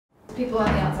people on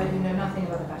the outside who know nothing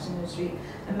about the fashion industry,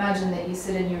 imagine that you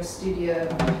sit in your studio,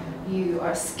 you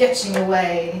are sketching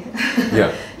away,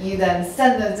 yeah. You then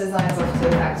send those designs off to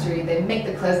a factory, they make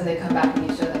the clothes and they come back and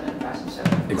you show them in a fashion show.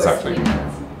 Of exactly.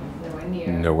 course, nowhere near.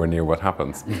 Nowhere near what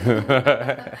happens.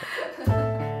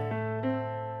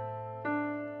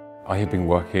 I have been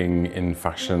working in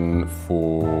fashion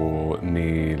for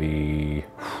nearly,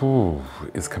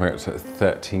 it's coming up to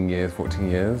 13 years, 14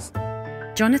 years.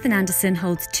 Jonathan Anderson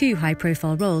holds 2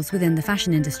 high-profile roles within the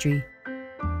fashion industry.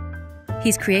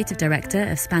 He's creative director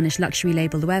of Spanish luxury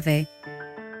label Loewe,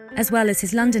 as well as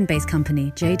his London-based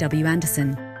company, JW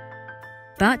Anderson.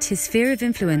 But his sphere of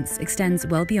influence extends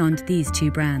well beyond these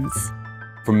 2 brands.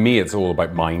 For me, it's all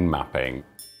about mind mapping.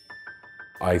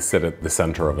 I sit at the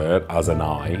center of it as an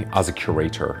eye, as a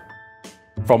curator.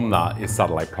 From that is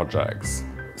satellite projects.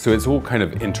 So it's all kind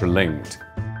of interlinked.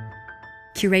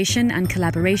 Curation and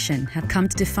collaboration have come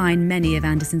to define many of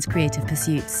Anderson's creative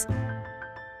pursuits.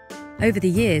 Over the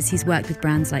years, he's worked with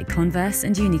brands like Converse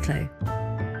and Uniqlo.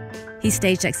 He's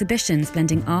staged exhibitions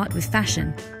blending art with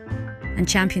fashion and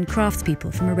championed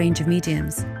craftspeople from a range of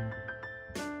mediums.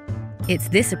 It's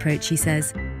this approach, he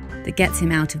says, that gets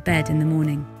him out of bed in the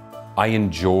morning. I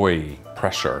enjoy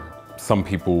pressure. Some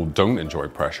people don't enjoy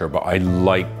pressure, but I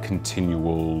like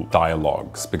continual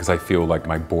dialogues because I feel like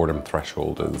my boredom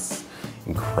threshold is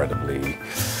incredibly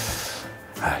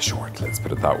short, let's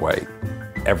put it that way.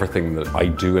 Everything that I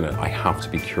do in it, I have to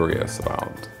be curious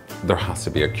about. There has to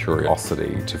be a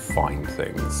curiosity to find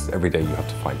things. Every day you have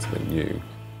to find something new.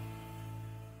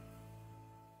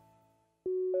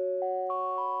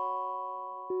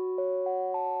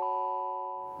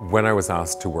 When I was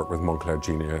asked to work with Moncler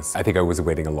Genius, I think I was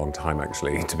waiting a long time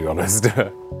actually, to be honest.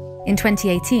 In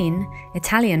 2018,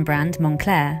 Italian brand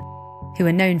Moncler, who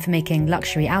are known for making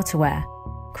luxury outerwear,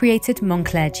 created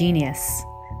Moncler Genius,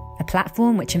 a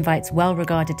platform which invites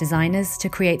well-regarded designers to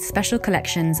create special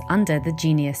collections under the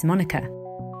Genius moniker,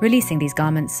 releasing these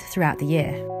garments throughout the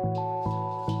year.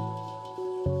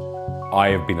 I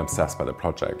have been obsessed by the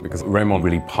project because Raymond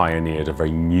really pioneered a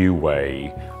very new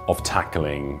way of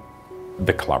tackling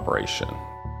the collaboration.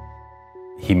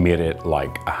 He made it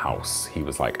like a house. He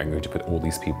was like, I'm going to put all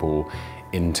these people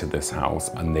into this house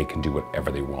and they can do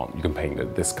whatever they want. You can paint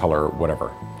it this color,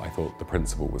 whatever. I thought the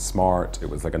principle was smart. It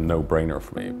was like a no-brainer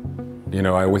for me. You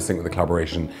know, I always think with the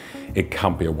collaboration, it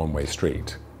can't be a one-way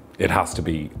street. It has to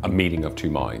be a meeting of 2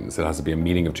 minds. It has to be a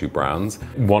meeting of 2 brands.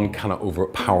 One cannot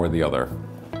overpower the other.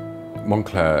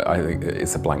 Moncler, I think,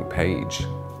 is a blank page.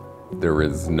 There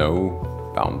is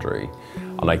no boundary.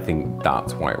 And I think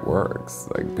that's why it works,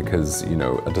 like, because, you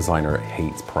know, a designer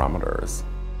hates parameters.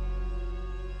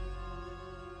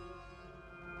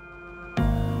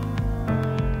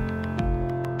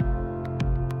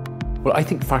 Well, I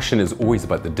think fashion is always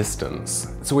about the distance.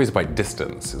 It's always about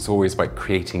distance. It's always about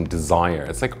creating desire.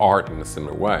 It's like art in a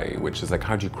similar way, which is like,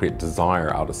 how do you create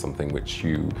desire out of something which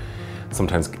you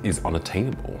sometimes is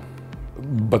unattainable?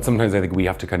 But sometimes I think we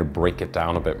have to kind of break it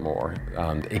down a bit more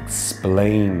and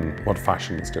explain what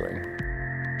fashion is doing.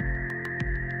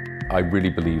 I really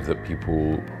believe that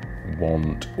people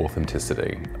want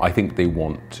authenticity. I think they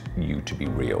want you to be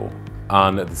real.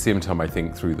 And at the same time, I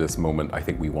think through this moment, I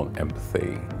think we want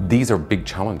empathy. These are big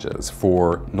challenges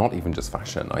for not even just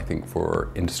fashion, I think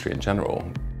for industry in general.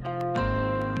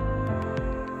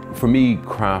 For me,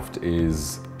 craft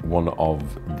is one of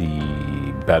the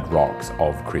bedrocks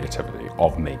of creativity,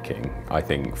 of making. I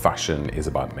think fashion is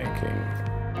about making.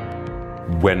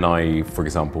 When I, for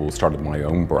example, started my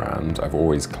own brand, I've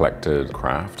always collected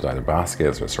craft, either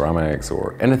baskets or ceramics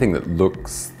or anything that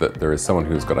looks that there is someone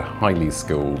who's got a highly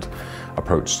skilled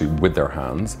approach to with their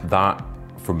hands. That,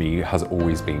 for me, has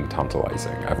always been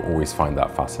tantalizing. I've always found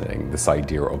that fascinating, this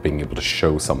idea of being able to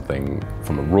show something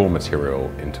from a raw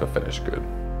material into a finished good.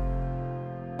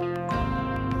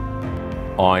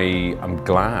 I am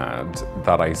glad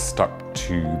that I stuck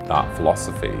to that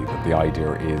philosophy, that the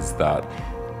idea is that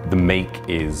the make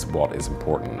is what is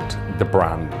important. The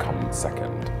brand comes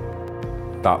second.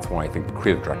 That's why I think the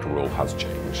creative director role has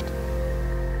changed.